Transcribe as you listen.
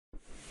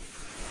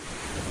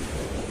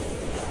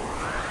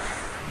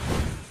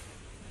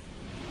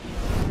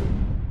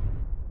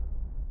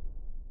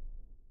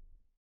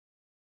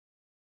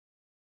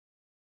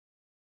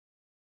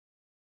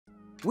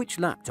Which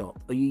laptop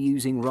are you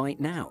using right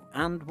now,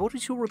 and what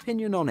is your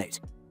opinion on it?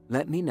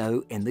 Let me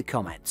know in the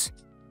comments.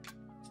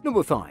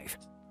 Number 5.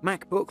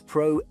 MacBook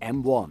Pro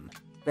M1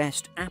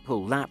 Best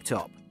Apple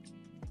Laptop.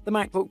 The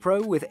MacBook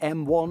Pro with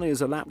M1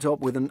 is a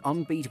laptop with an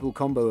unbeatable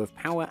combo of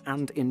power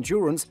and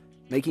endurance,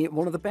 making it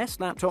one of the best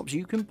laptops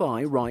you can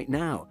buy right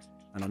now.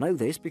 And I know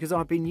this because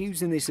I've been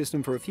using this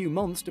system for a few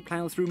months to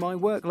plow through my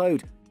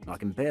workload, and I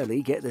can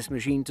barely get this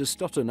machine to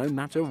stutter no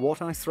matter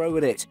what I throw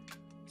at it.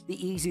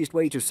 The easiest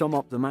way to sum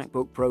up the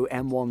MacBook Pro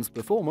M1's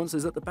performance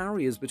is that the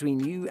barriers between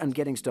you and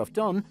getting stuff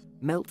done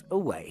melt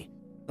away.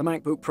 The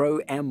MacBook Pro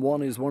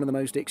M1 is one of the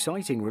most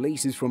exciting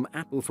releases from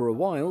Apple for a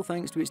while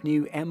thanks to its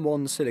new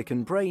M1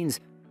 Silicon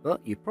brains,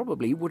 but you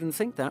probably wouldn't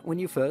think that when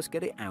you first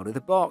get it out of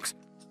the box.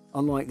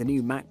 Unlike the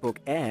new MacBook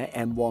Air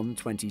M1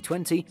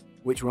 2020,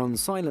 which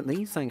runs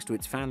silently thanks to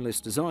its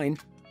fanless design,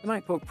 the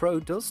MacBook Pro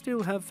does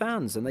still have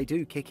fans, and they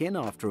do kick in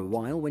after a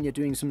while when you're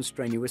doing some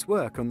strenuous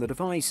work on the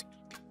device.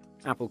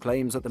 Apple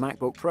claims that the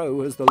MacBook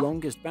Pro has the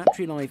longest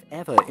battery life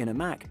ever in a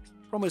Mac,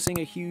 promising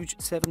a huge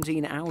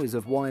 17 hours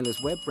of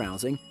wireless web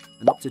browsing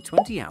and up to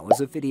 20 hours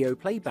of video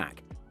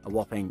playback, a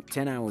whopping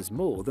 10 hours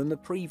more than the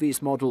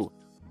previous model.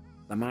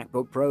 The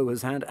MacBook Pro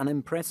has had an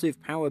impressive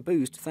power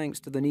boost thanks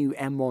to the new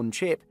M1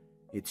 chip.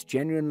 It's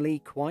genuinely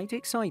quite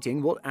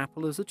exciting what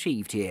Apple has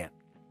achieved here.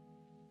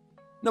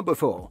 Number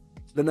 4.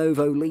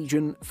 Lenovo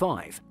Legion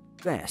 5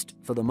 Best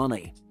for the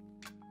Money.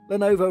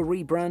 Lenovo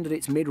rebranded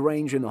its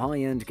mid-range and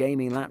high-end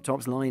gaming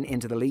laptops line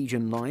into the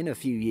Legion line a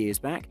few years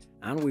back,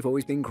 and we've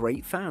always been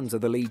great fans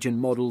of the Legion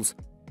models.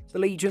 The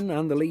Legion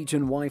and the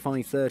Legion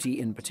Wi-Fi 30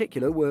 in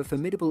particular were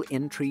formidable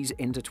entries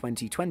into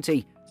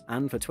 2020,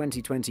 and for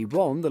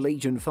 2021 the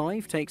Legion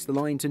 5 takes the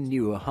line to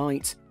newer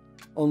heights.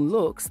 On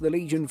looks, the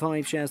Legion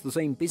 5 shares the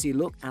same busy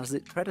look as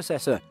its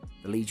predecessor,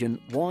 the Legion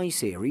Y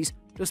series,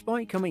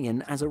 despite coming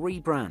in as a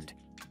rebrand.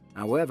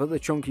 However, the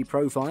chunky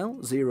profile,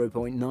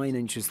 0.9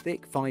 inches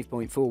thick,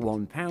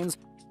 5.41 pounds,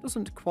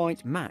 doesn't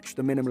quite match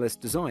the minimalist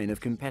design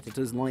of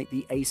competitors like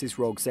the Asus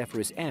ROG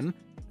Zephyrus M,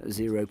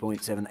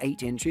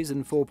 0.78 inches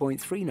and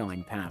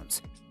 4.39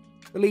 pounds.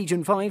 The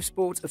Legion 5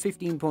 sports a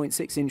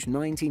 15.6-inch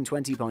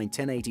 1920 by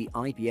 1080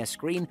 IPS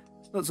screen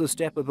that's a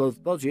step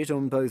above budget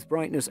on both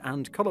brightness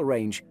and color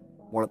range,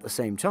 while at the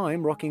same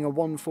time rocking a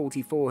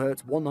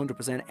 144Hz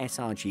 100%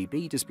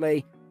 sRGB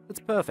display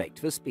that's perfect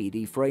for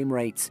speedy frame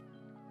rates.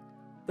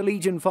 The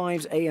Legion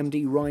 5's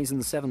AMD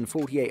Ryzen 7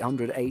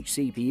 4800H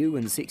CPU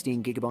and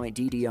 16GB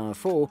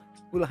DDR4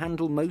 will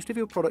handle most of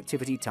your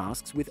productivity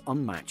tasks with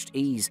unmatched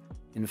ease.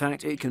 In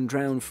fact, it can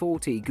drown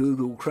 40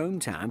 Google Chrome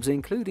tabs,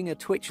 including a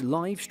Twitch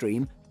live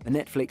stream, a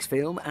Netflix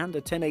film, and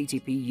a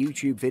 1080p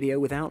YouTube video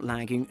without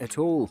lagging at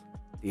all.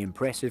 The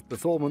impressive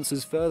performance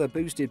is further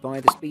boosted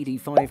by the speedy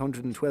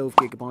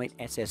 512GB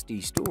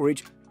SSD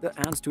storage that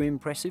adds to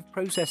impressive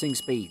processing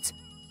speeds.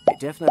 It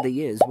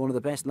definitely is one of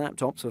the best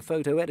laptops for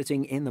photo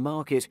editing in the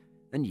market,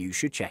 and you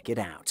should check it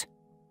out.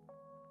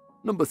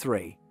 Number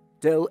 3.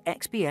 Dell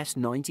XPS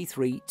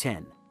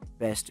 9310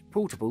 Best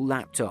Portable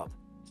Laptop.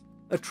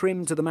 A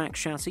trim to the Mac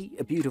chassis,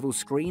 a beautiful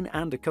screen,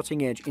 and a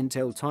cutting-edge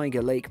Intel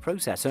Tiger Lake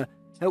processor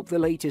help the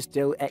latest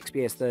Dell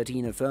XPS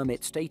 13 affirm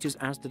its status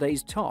as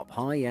today's top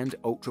high-end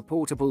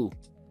ultra-portable.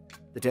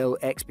 The Dell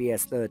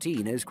XPS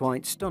 13 is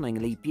quite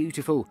stunningly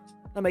beautiful.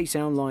 That may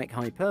sound like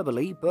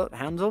hyperbole, but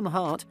hands on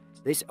heart,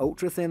 this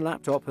ultra-thin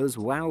laptop has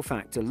wow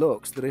factor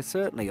looks that are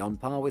certainly on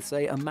par with,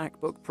 say, a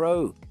MacBook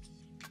Pro.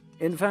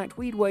 In fact,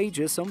 we'd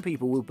wager some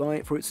people will buy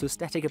it for its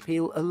aesthetic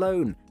appeal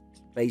alone.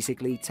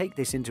 Basically, take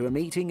this into a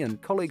meeting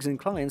and colleagues and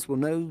clients will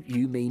know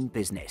you mean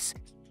business.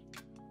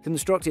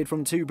 Constructed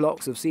from 2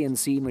 blocks of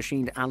CNC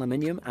machined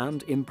aluminium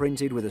and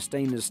imprinted with a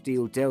stainless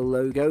steel Dell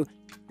logo,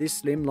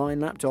 this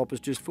slimline laptop is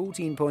just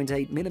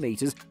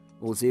 14.8mm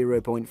or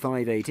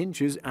 0.58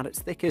 inches at its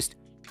thickest.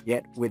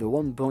 Yet, with a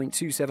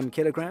 1.27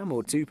 kilogram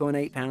or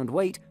 2.8 pound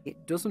weight,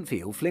 it doesn't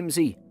feel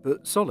flimsy,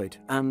 but solid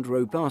and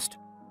robust.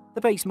 The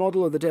base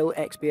model of the Dell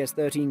XPS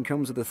 13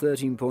 comes with a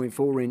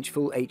 13.4-inch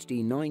Full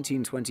HD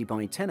 1920 by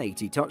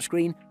 1080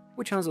 touchscreen,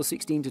 which has a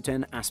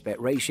 16:10 aspect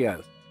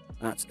ratio.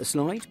 That's a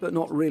slight but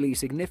not really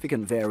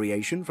significant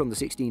variation from the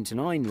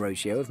 16:9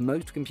 ratio of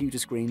most computer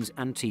screens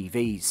and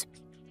TVs.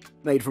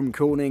 Made from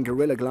Corning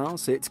Gorilla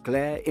Glass, it's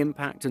glare,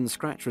 impact and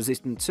scratch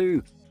resistant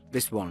too.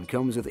 This one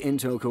comes with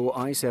Intel Core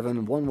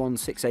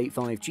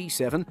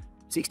i7-11685G7,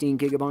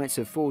 16GB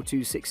of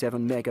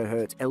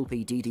 4267MHz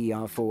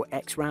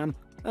LPDDR4X RAM,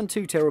 and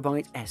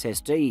 2TB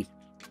SSD.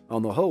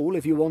 On the whole,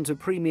 if you want a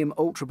premium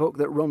ultrabook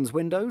that runs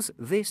Windows,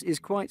 this is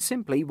quite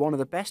simply one of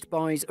the best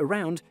buys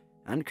around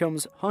and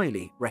comes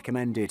highly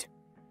recommended.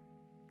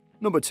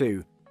 Number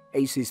 2.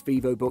 Asus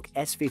VivoBook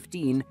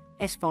S15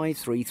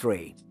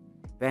 S533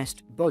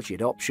 Best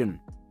Budget Option.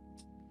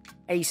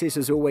 Asus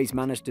has always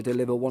managed to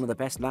deliver one of the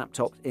best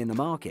laptops in the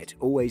market,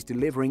 always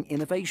delivering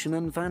innovation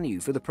and value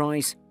for the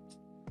price.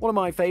 One of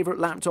my favourite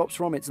laptops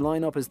from its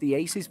lineup is the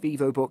Asus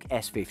VivoBook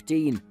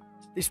S15.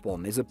 This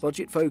one is a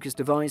budget-focused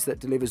device that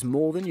delivers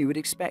more than you would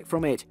expect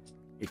from it.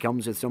 It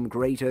comes with some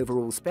great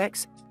overall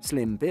specs,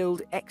 slim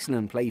build,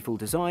 excellent playful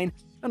design,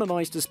 and a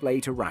nice display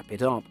to wrap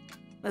it up.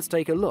 let's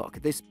take a look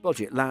at this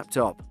budget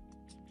laptop.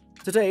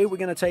 Today we're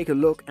going to take a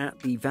look at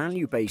the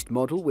value-based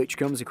model, which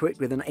comes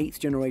equipped with an 8th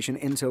generation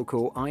Intel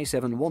Core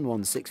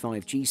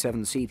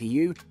i7-1165G7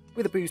 CPU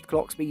with a boost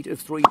clock speed of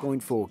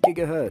 3.4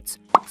 GHz,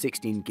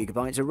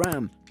 16GB of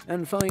RAM,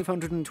 and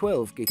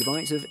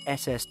 512GB of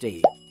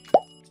SSD.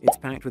 It's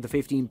packed with a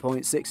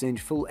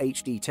 15.6-inch Full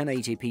HD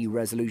 1080p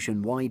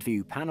resolution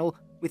wide-view panel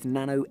with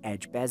nano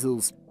edge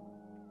bezels.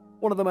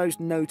 One of the most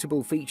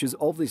notable features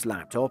of this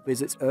laptop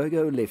is its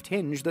Ergo Lift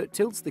hinge that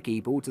tilts the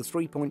keyboard to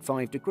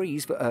 3.5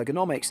 degrees for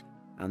ergonomics,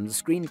 and the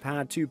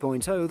ScreenPad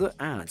 2.0 that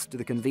adds to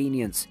the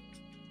convenience.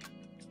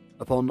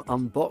 Upon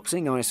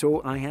unboxing, I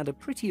saw I had a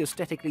pretty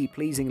aesthetically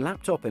pleasing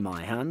laptop in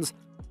my hands.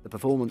 The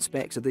performance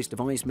specs of this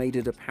device made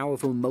it a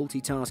powerful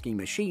multitasking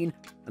machine,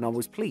 and I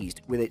was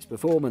pleased with its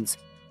performance.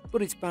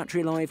 But its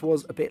battery life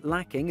was a bit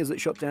lacking as it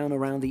shut down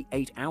around the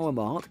 8-hour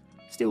mark.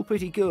 Still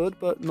pretty good,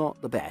 but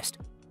not the best.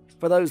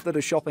 For those that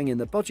are shopping in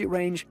the budget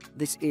range,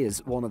 this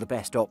is one of the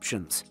best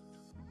options.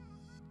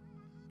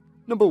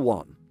 Number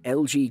 1.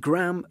 LG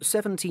Gram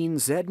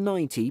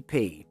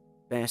 17Z90P.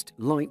 Best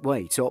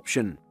lightweight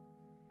option.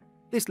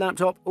 This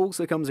laptop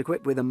also comes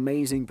equipped with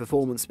amazing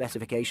performance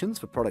specifications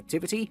for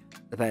productivity,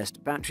 the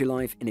best battery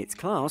life in its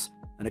class,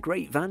 and a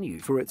great value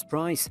for its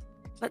price.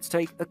 Let's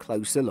take a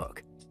closer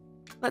look.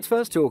 Let's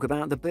first talk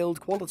about the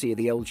build quality of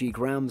the LG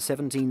Gram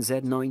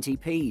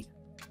 17Z90P.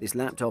 This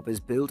laptop is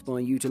built by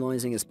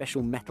utilizing a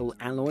special metal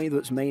alloy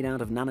that's made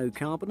out of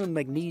nanocarbon and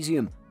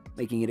magnesium,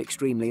 making it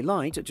extremely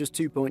light at just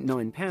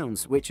 2.9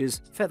 pounds, which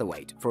is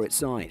featherweight for its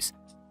size.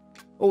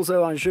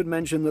 Also, I should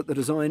mention that the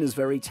design is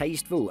very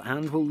tasteful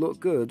and will look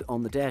good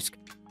on the desk.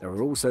 There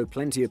are also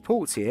plenty of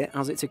ports here,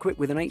 as it's equipped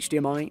with an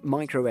HDMI,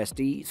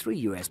 microSD,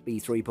 3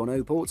 USB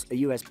 3.0 ports,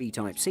 a USB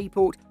Type-C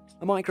port,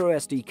 a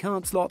microSD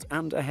card slot,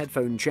 and a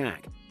headphone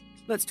jack.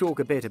 Let's talk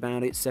a bit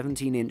about its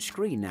 17-inch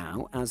screen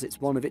now, as it's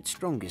one of its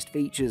strongest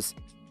features.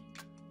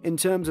 In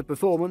terms of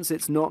performance,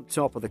 it's not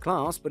top of the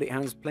class, but it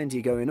has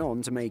plenty going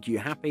on to make you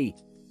happy.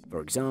 For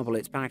example,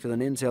 it's packed with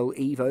an Intel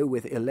Evo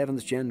with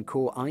 11th Gen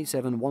Core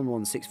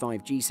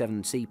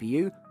i7-1165G7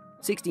 CPU,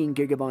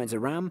 16GB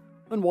of RAM,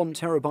 and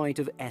 1TB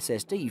of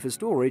SSD for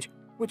storage,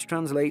 which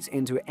translates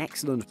into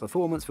excellent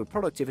performance for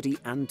productivity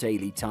and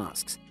daily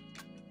tasks.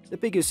 The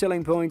biggest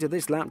selling point of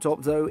this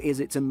laptop, though, is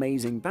its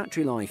amazing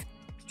battery life.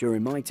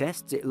 During my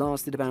tests, it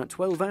lasted about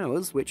 12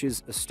 hours, which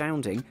is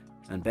astounding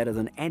and better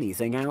than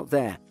anything out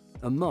there.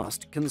 A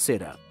must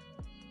consider.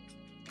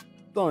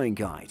 Buying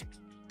guide.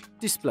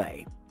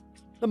 Display.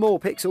 The more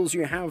pixels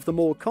you have, the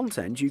more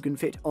content you can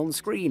fit on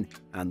screen,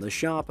 and the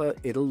sharper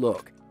it'll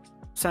look.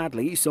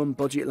 Sadly, some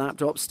budget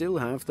laptops still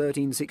have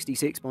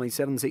 1366 by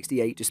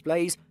 768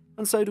 displays,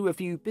 and so do a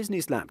few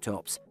business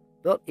laptops.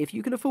 But if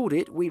you can afford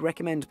it, we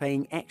recommend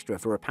paying extra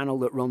for a panel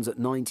that runs at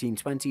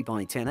 1920 by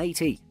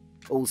 1080,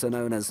 also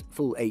known as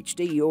Full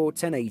HD or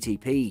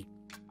 1080p.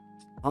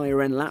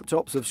 Higher-end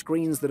laptops have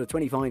screens that are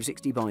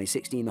 2560 by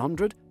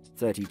 1600,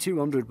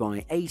 3200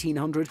 by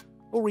 1800,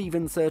 or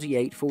even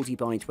 3840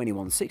 by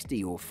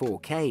 2160 or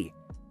 4K,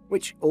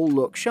 which all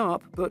look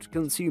sharp but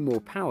consume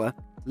more power,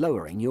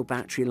 lowering your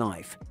battery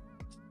life.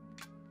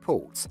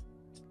 Ports.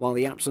 While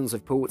the absence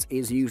of ports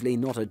is usually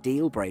not a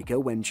deal-breaker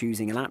when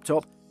choosing a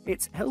laptop,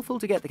 it's helpful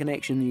to get the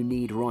connection you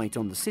need right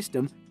on the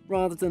system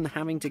rather than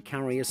having to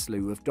carry a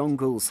slew of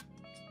dongles.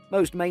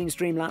 Most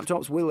mainstream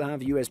laptops will have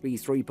USB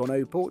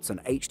 3.0 ports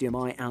and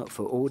HDMI out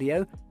for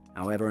audio.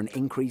 However, an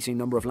increasing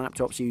number of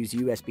laptops use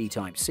USB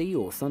Type-C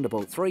or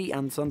Thunderbolt 3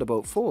 and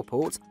Thunderbolt 4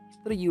 ports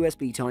that are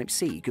USB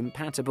Type-C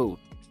compatible.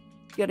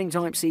 Getting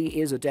Type-C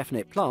is a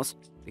definite plus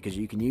because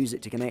you can use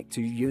it to connect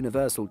to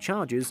universal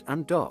chargers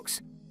and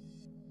docks.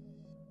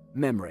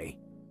 Memory.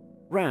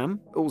 RAM,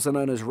 also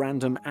known as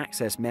Random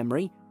Access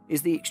Memory,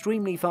 is the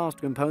extremely fast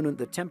component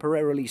that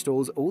temporarily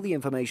stores all the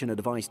information a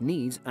device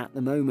needs at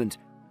the moment.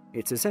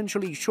 It's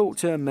essentially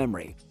short-term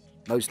memory.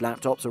 Most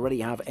laptops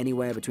already have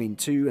anywhere between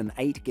 2 and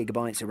 8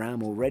 GB of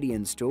RAM already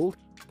installed,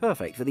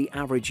 perfect for the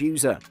average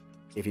user.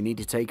 If you need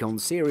to take on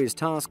serious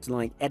tasks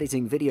like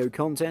editing video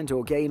content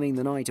or gaming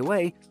the night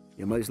away,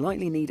 you'll most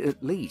likely need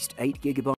at least 8 GB